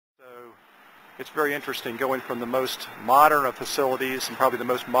it's very interesting going from the most modern of facilities and probably the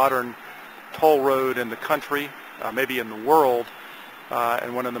most modern toll road in the country, maybe in the world,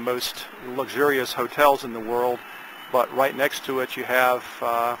 and one of the most luxurious hotels in the world, but right next to it you have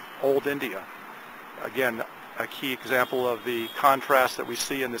old India. Again, a key example of the contrast that we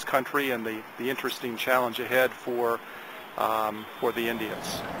see in this country and the interesting challenge ahead for the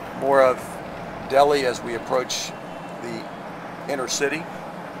Indians. More of Delhi as we approach the inner city.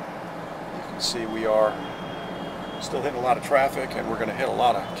 You can see we are still hitting a lot of traffic, and we're going to hit a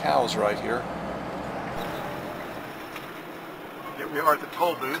lot of cows right here. Here we are at the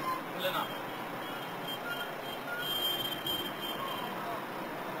toll booth. And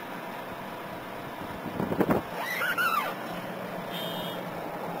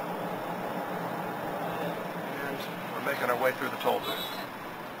we're making our way through the toll booth.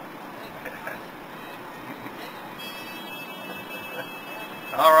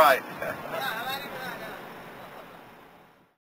 All right.